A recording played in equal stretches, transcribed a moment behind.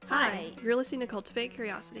Hi, you're listening to Cultivate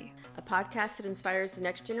Curiosity, a podcast that inspires the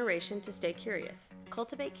next generation to stay curious.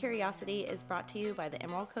 Cultivate Curiosity is brought to you by the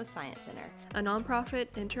Emerald Coast Science Center, a nonprofit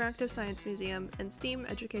interactive science museum and STEAM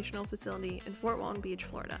educational facility in Fort Walton Beach,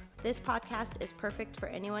 Florida. This podcast is perfect for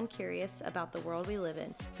anyone curious about the world we live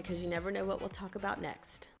in because you never know what we'll talk about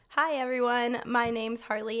next. Hi everyone, my name's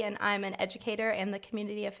Harley and I'm an educator and the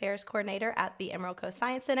Community Affairs Coordinator at the Emerald Coast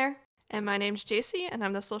Science Center. And my name's JC and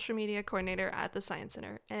I'm the Social Media Coordinator at the Science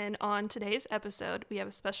Center. And on today's episode, we have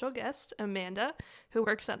a special guest, Amanda, who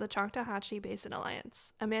works at the Choctawhatchee Basin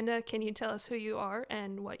Alliance. Amanda, can you tell us who you are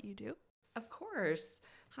and what you do? Of course.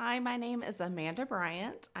 Hi, my name is Amanda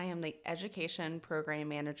Bryant. I am the Education Program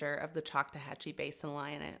Manager of the Choctawhatchee Basin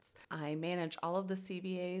Alliance. I manage all of the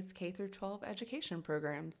CBA's K-12 education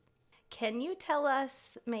programs. Can you tell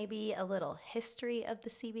us maybe a little history of the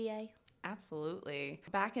CBA? Absolutely.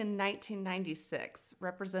 Back in 1996,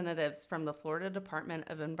 representatives from the Florida Department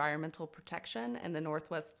of Environmental Protection and the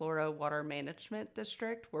Northwest Florida Water Management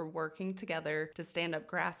District were working together to stand up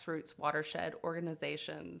grassroots watershed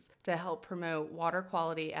organizations to help promote water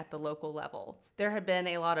quality at the local level. There had been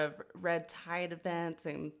a lot of red tide events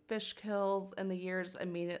and fish kills in the years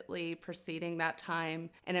immediately preceding that time,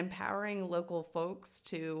 and empowering local folks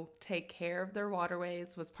to take care of their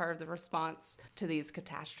waterways was part of the response to these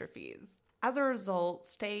catastrophes. As a result,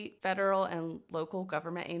 state, federal, and local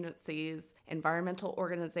government agencies, environmental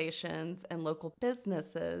organizations, and local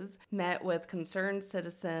businesses met with concerned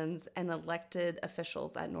citizens and elected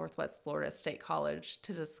officials at Northwest Florida State College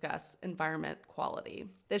to discuss environment quality.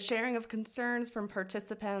 The sharing of concerns from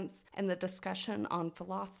participants and the discussion on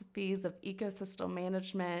philosophies of ecosystem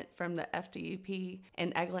management from the FDUP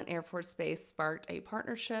and Eglin Air Force Base sparked a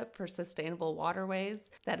partnership for sustainable waterways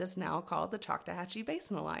that is now called the Choctawhatchee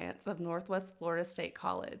Basin Alliance of Northwest Florida State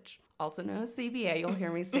College, also known as CBA. You'll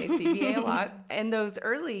hear me say CBA a lot. In those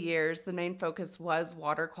early years, the main focus was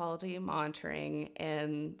water quality monitoring,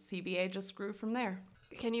 and CBA just grew from there.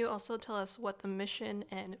 Can you also tell us what the mission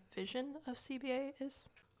and vision of CBA is?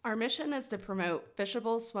 Our mission is to promote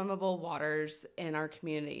fishable, swimmable waters in our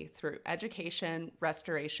community through education,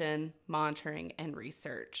 restoration, monitoring, and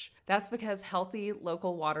research. That's because healthy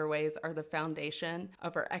local waterways are the foundation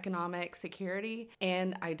of our economic security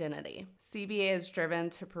and identity. CBA is driven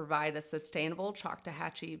to provide a sustainable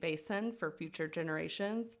Choctawhatchee Basin for future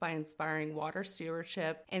generations by inspiring water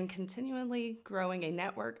stewardship and continually growing a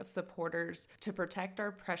network of supporters to protect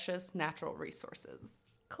our precious natural resources.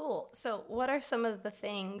 Cool. So what are some of the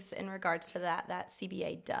things in regards to that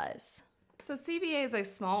CBA does? So CBA is a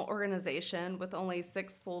small organization with only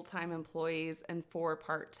 6 full-time employees and 4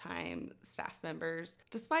 part-time staff members.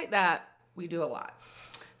 Despite that, we do a lot.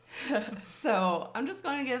 So I'm just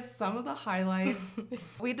going to give some of the highlights.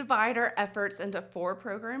 We divide our efforts into 4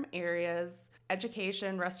 program areas: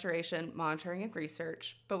 education, restoration, monitoring, and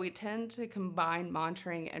research, but we tend to combine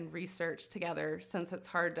monitoring and research together since it's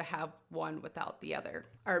hard to have one without the other.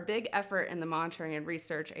 Our big effort in the monitoring and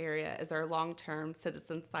research area is our long-term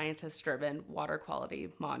citizen scientist-driven water quality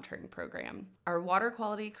monitoring program. Our water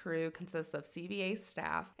quality crew consists of CBA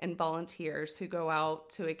staff and volunteers who go out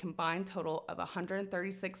to a combined total of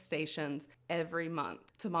 136 stations every month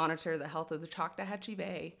to monitor the health of the Choctawhatchee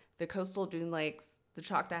Bay, the coastal dune lakes, the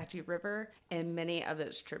Choctawhatchee River, and many of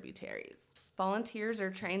its tributaries. Volunteers are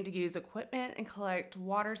trained to use equipment and collect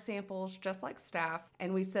water samples just like staff,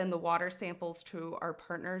 and we send the water samples to our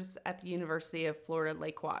partners at the University of Florida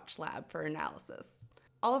Lake Watch Lab for analysis.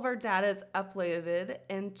 All of our data is uploaded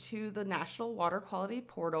into the National Water Quality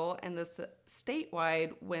Portal and the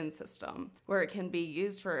statewide WIN system, where it can be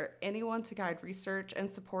used for anyone to guide research and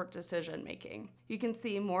support decision making. You can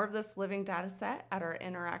see more of this living data set at our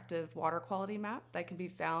interactive water quality map that can be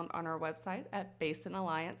found on our website at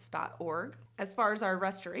basinalliance.org. As far as our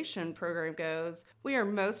restoration program goes, we are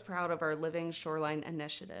most proud of our Living Shoreline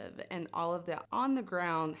initiative and all of the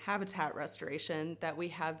on-the-ground habitat restoration that we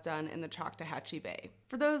have done in the Choctawhatchee Bay.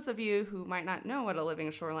 For those of you who might not know what a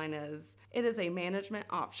living shoreline is, it is a management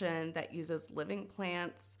option that uses living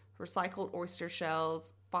plants, recycled oyster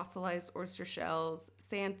shells, fossilized oyster shells,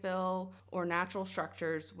 sandfill, or natural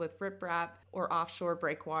structures with riprap or offshore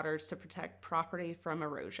breakwaters to protect property from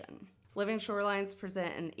erosion. Living shorelines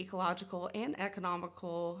present an ecological and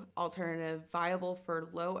economical alternative viable for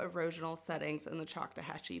low erosional settings in the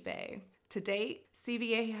Choctawhatchee Bay. To date,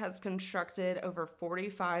 CBA has constructed over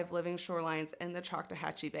 45 living shorelines in the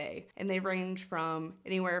Choctawhatchee Bay, and they range from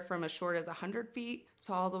anywhere from as short as 100 feet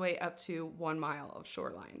to all the way up to 1 mile of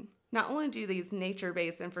shoreline. Not only do these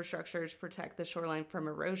nature-based infrastructures protect the shoreline from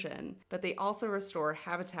erosion, but they also restore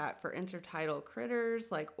habitat for intertidal critters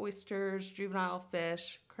like oysters, juvenile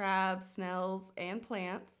fish, crabs, snails, and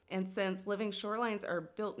plants. And since living shorelines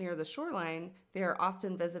are built near the shoreline, they are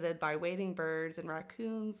often visited by wading birds and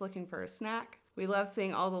raccoons looking for a snack. We love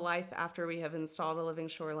seeing all the life after we have installed a living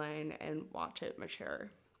shoreline and watch it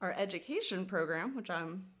mature. Our education program, which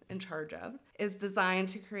I'm in charge of, is designed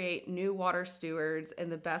to create new water stewards,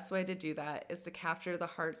 and the best way to do that is to capture the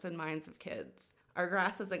hearts and minds of kids. Our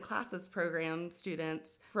Grasses and Classes program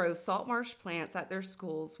students grow salt marsh plants at their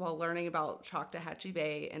schools while learning about Choctawhatchee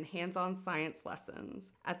Bay and hands-on science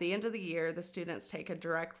lessons. At the end of the year, the students take a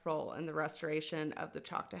direct role in the restoration of the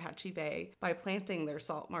Choctawhatchee Bay by planting their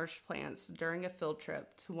salt marsh plants during a field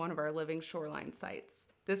trip to one of our living shoreline sites.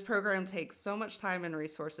 This program takes so much time and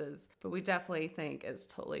resources, but we definitely think it's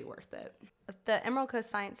totally worth it. The Emerald Coast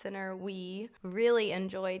Science Center, we really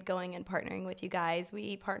enjoyed going and partnering with you guys.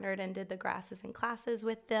 We partnered and did the Grasses and Classes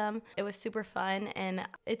with them. It was super fun, and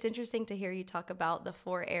it's interesting to hear you talk about the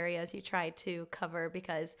 4 areas you tried to cover,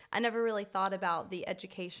 because I never really thought about the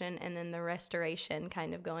education and then the restoration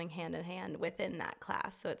kind of going hand in hand within that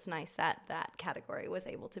class. So it's nice that that category was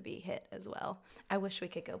able to be hit as well. I wish we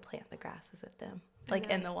could go plant the grasses with them, like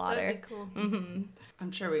in the water. That'd be cool. Mm-hmm.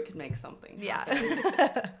 I'm sure we could make something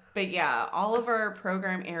Yeah. But yeah, all of our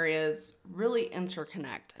program areas really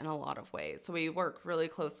interconnect in a lot of ways. So we work really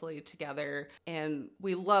closely together, and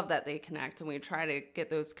we love that they connect, and we try to get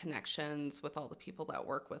those connections with all the people that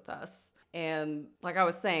work with us. And like I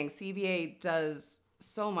was saying, CBA does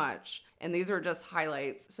so much, and these are just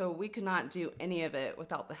highlights. So we could not do any of it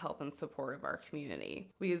without the help and support of our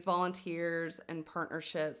community. We use volunteers and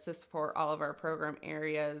partnerships to support all of our program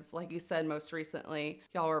areas. Like you said, most recently,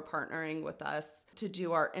 y'all were partnering with us to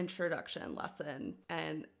do our introduction lesson.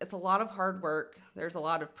 And it's a lot of hard work. There's a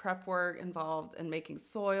lot of prep work involved in making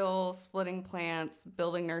soil, splitting plants,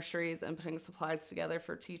 building nurseries, and putting supplies together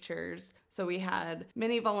for teachers. So we had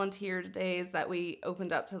many volunteer days that we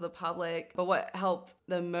opened up to the public. But what helped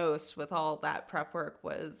the most with all that prep work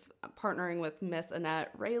was partnering with Miss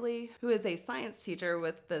Annette Rayleigh, who is a science teacher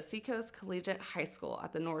with the Seacoast Collegiate High School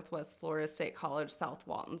at the Northwest Florida State College South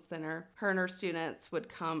Walton Center. Her and her students would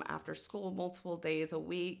come after school multiple days a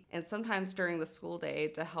week, and sometimes during the school day,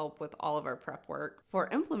 to help with all of our prep work. For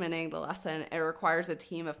implementing the lesson, it requires a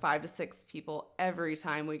team of 5 to 6 people every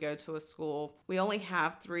time we go to a school. We only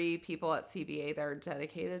have 3 people at CBA that are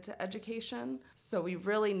dedicated to education, so we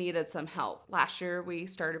really needed some help. Last year, we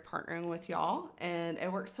started partnering with y'all, and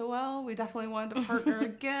it worked so well. We definitely wanted to partner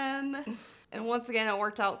again. And once again, it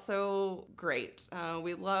worked out so great.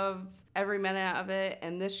 We loved every minute of it.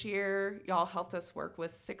 And this year, y'all helped us work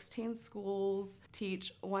with 16 schools,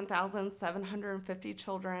 teach 1,750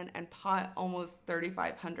 children, and pot almost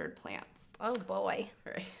 3,500 plants. Oh boy.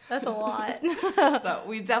 Right. That's a lot. So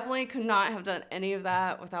we definitely could not have done any of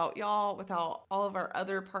that without y'all, without all of our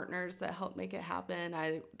other partners that helped make it happen.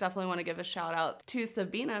 I definitely want to give a shout out to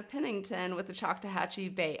Sabina Pennington with the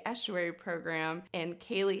Choctawhatchee Bay Estuary Program, and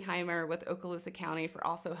Kaylee Heimer with Okaloosa County for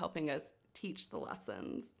also helping us teach the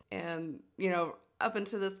lessons. And, you know, up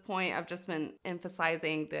until this point, I've just been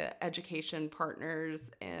emphasizing the education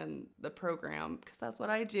partners and the program because that's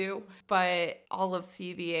what I do. But all of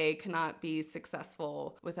CBA cannot be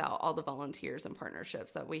successful without all the volunteers and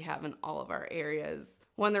partnerships that we have in all of our areas.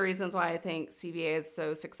 One of the reasons why I think CBA is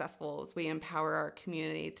so successful is we empower our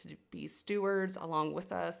community to be stewards along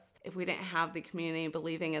with us. If we didn't have the community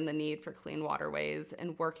believing in the need for clean waterways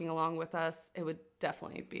and working along with us, it would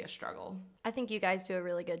definitely be a struggle. I think you guys do a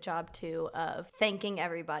really good job, too, of thanking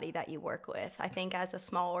everybody that you work with. I think as a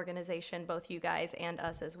small organization, both you guys and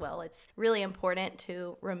us as well, it's really important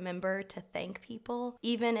to remember to thank people,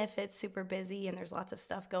 even if it's super busy and there's lots of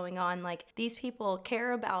stuff going on. Like, these people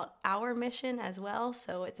care about our mission as well,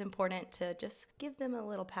 so it's important to just give them a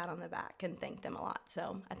little pat on the back and thank them a lot.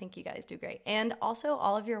 So I think you guys do great. And also,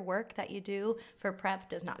 all of your work that you do for prep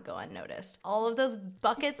does not go unnoticed. All of those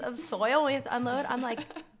buckets of soil we have to unload, I'm like,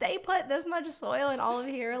 they put this much soil in all of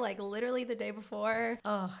here, like literally the day before.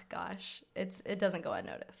 Oh gosh, it doesn't go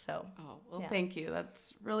unnoticed. So yeah. Thank you.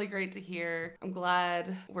 That's really great to hear. I'm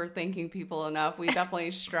glad we're thanking people enough. We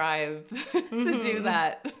definitely strive to do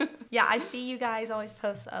that. Yeah, I see you guys always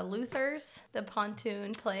post Luther's, the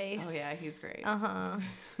pontoon place. Oh yeah, he's great.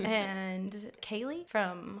 And Kaylee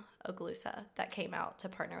from Okaloosa that came out to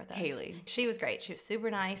partner with us. Kaylee. She was great. She was super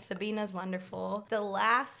nice. Sabina's wonderful. The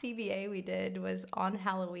last CBA we did was on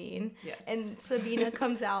Halloween. Yes. And Sabina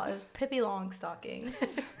comes out as Pippi Longstockings.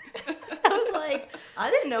 I was like,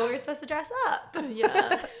 I didn't know we were supposed to dress up.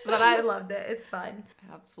 Yeah. But I loved it. It's fun.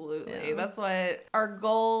 Absolutely. Yeah. That's what our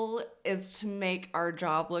goal is, to make our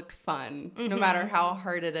job look fun, no matter how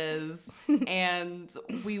hard it is. And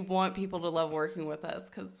we want people to love working with us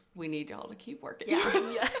because we need y'all to keep working.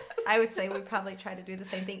 Yeah. I would say we probably try to do the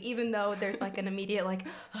same thing, even though there's like an immediate like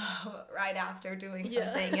right after doing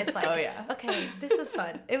something. It's like, okay, this is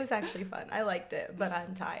fun. It was actually fun. I liked it, but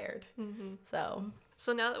I'm tired. Mm-hmm. So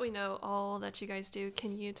now that we know all that you guys do,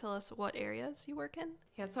 can you tell us what areas you work in?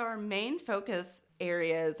 Yeah, so our main focus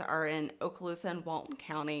areas are in Okaloosa and Walton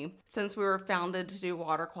County. Since we were founded to do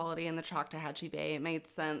water quality in the Choctawhatchee Bay, it made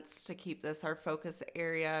sense to keep this our focus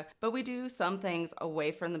area, but we do some things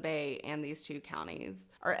away from the Bay and these two counties.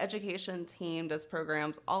 Our education team does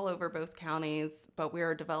programs all over both counties, but we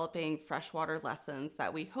are developing freshwater lessons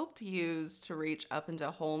that we hope to use to reach up into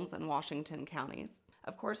Holmes and Washington counties.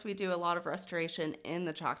 Of course, we do a lot of restoration in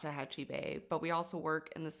the Choctawhatchee Bay, but we also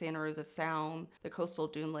work in the Santa Rosa Sound, the coastal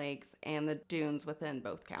dune lakes, and the dunes within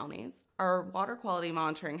both counties. Our water quality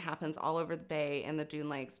monitoring happens all over the bay and the dune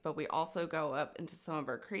lakes, but we also go up into some of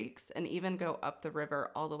our creeks and even go up the river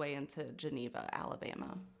all the way into Geneva,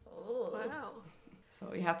 Alabama. Wow. So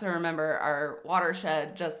we have to remember our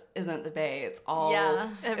watershed just isn't the bay. It's all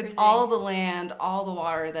everything. It's all the land, all the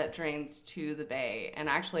water that drains to the bay, and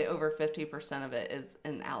actually over 50% of it is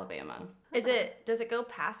in Alabama. does it go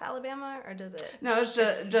past Alabama or does it? No, it's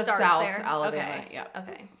just starts south there? Alabama. Okay. Yeah.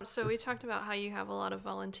 Okay. So we talked about how you have a lot of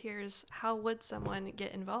volunteers. How would someone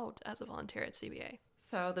get involved as a volunteer at CBA?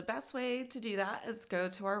 So the best way to do that is go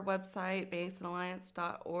to our website,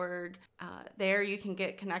 basinalliance.org. There you can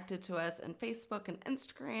get connected to us on Facebook and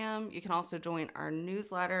Instagram. You can also join our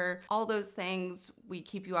newsletter. All those things, we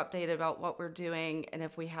keep you updated about what we're doing and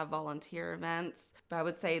if we have volunteer events. But I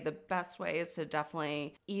would say the best way is to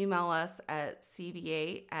definitely email us at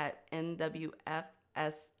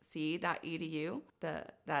cba@nwfsc.edu.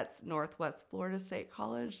 That's Northwest Florida State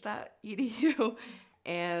College.edu.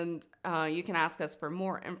 And you can ask us for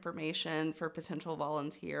more information for potential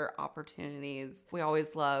volunteer opportunities. We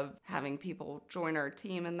always love having people join our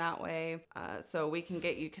team in that way, so we can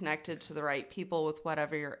get you connected to the right people with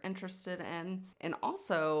whatever you're interested in. And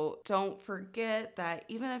also, don't forget that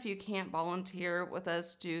even if you can't volunteer with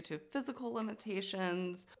us due to physical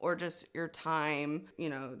limitations or just your time,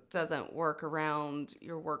 doesn't work around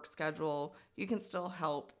your work schedule, you can still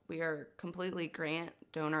help. We are completely grant,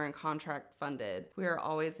 donor, and contract funded. We are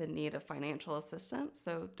always in need of financial assistance,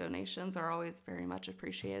 so donations are always very much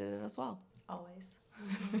appreciated as well. Always.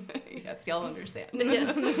 Yes, y'all understand.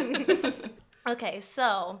 Yes. Okay,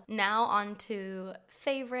 so now on to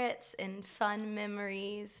favorites and fun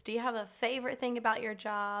memories. Do you have a favorite thing about your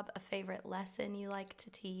job, a favorite lesson you like to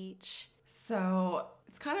teach? So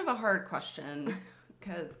it's kind of a hard question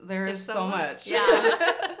because there's so much.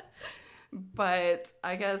 Yeah. But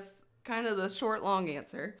I guess kind of the short, long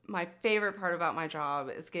answer. My favorite part about my job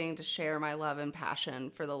is getting to share my love and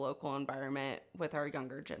passion for the local environment with our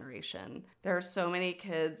younger generation. There are so many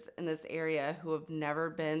kids in this area who have never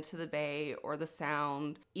been to the Bay or the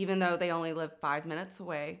Sound, even though they only live 5 minutes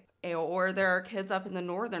away. Or there are kids up in the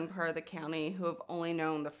northern part of the county who have only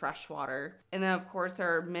known the freshwater. And then, of course,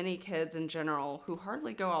 there are many kids in general who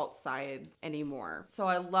hardly go outside anymore. So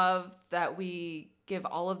I love that we give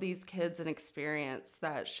all of these kids an experience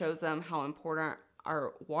that shows them how important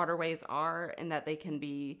our waterways are and that they can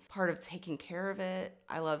be part of taking care of it.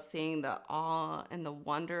 I love seeing the awe and the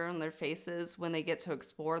wonder on their faces when they get to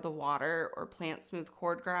explore the water or plant smooth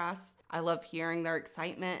cordgrass. I love hearing their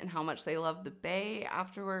excitement and how much they love the bay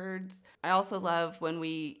afterwards. I also love when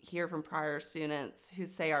we hear from prior students who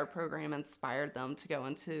say our program inspired them to go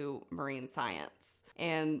into marine science.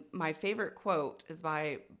 And my favorite quote is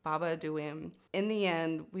by Baba Duim. In the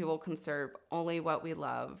end, we will conserve only what we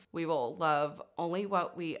love. We will love only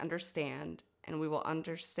what we understand, and we will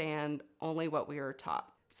understand only what we are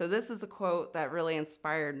taught. So this is a quote that really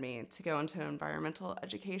inspired me to go into environmental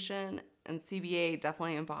education, and CBA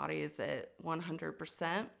definitely embodies it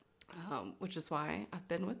 100%, which is why I've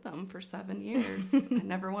been with them for 7 years. I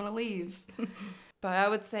never want to leave. But I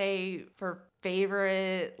would say for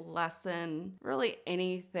favorite lesson, really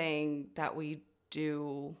anything that we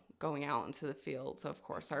do going out into the field. So, of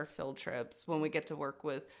course, our field trips, when we get to work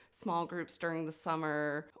with small groups during the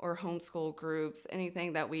summer or homeschool groups,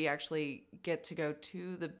 anything that we actually get to go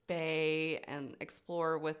to the bay and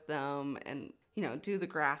explore with them and, do the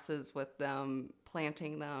grasses with them,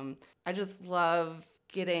 planting them. I just love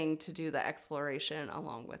getting to do the exploration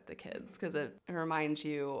along with the kids because it reminds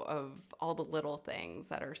you of all the little things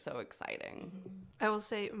that are so exciting. I will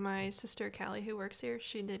say my sister Callie, who works here,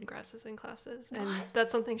 she did grasses in classes, and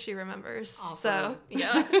that's something she remembers. Awesome. So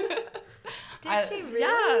yeah. Did she really?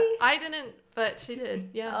 Yeah, I didn't, but she did.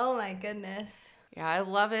 Yeah. Oh my goodness. Yeah, I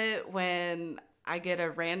love it when I get a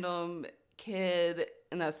random kid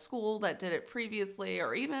in a school that did it previously,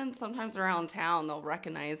 or even sometimes around town, they'll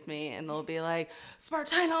recognize me and they'll be like,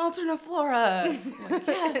 Spartina alterniflora. I'm like,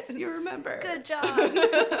 yes, you remember. Good job.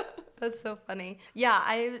 That's so funny.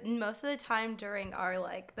 Yeah, most of the time during our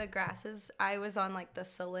the grasses, I was on the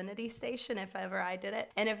salinity station if ever I did it.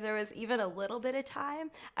 And if there was even a little bit of time,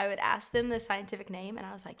 I would ask them the scientific name, and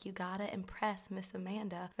I was like, you gotta impress Miss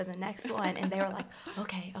Amanda for the next one. And they were like,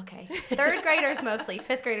 okay. Third graders mostly.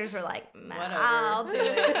 Fifth graders were like, I'll do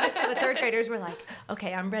it. But third graders were like,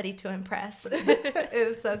 okay, I'm ready to impress. It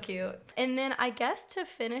was so cute. And then I guess to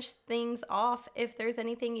finish things off, if there's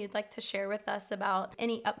anything you'd like to share with us about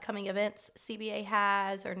any upcoming events CBA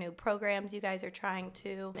has or new programs you guys are trying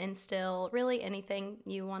to instill, really anything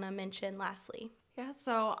you want to mention lastly. Yeah,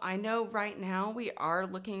 so I know right now we are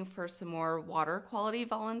looking for some more water quality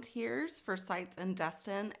volunteers for sites in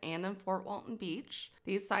Destin and in Fort Walton Beach.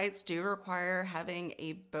 These sites do require having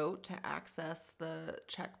a boat to access the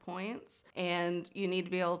checkpoints, and you need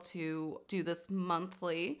to be able to do this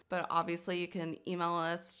monthly, but obviously you can email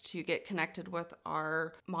us to get connected with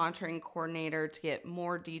our monitoring coordinator to get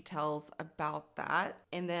more details about that.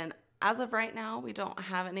 And then as of right now, we don't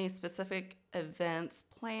have any specific events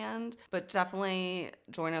planned, but definitely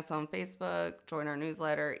join us on Facebook, join our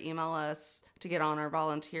newsletter, email us to get on our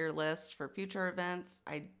volunteer list for future events.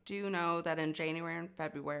 I do know that in January and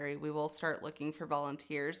February, we will start looking for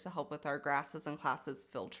volunteers to help with our grasses and classes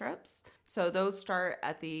field trips. So those start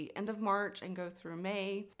at the end of March and go through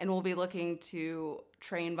May, and we'll be looking to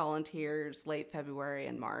train volunteers late February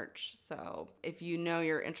and March. So if you know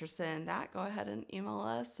you're interested in that, go ahead and email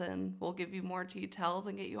us and we'll give you more details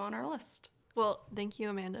and get you on our list. Well, thank you,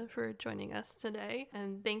 Amanda, for joining us today.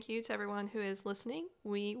 And thank you to everyone who is listening.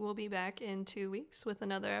 We will be back in 2 weeks with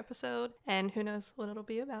another episode, and who knows what it'll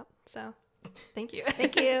be about. So thank you.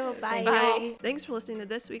 Thank you. Bye. Bye. Thanks for listening to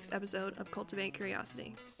this week's episode of Cultivate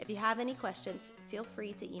Curiosity. If you have any questions, feel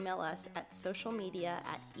free to email us at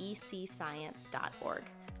socialmedia@ecscience.org.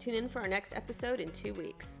 Tune in for our next episode in 2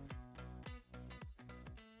 weeks.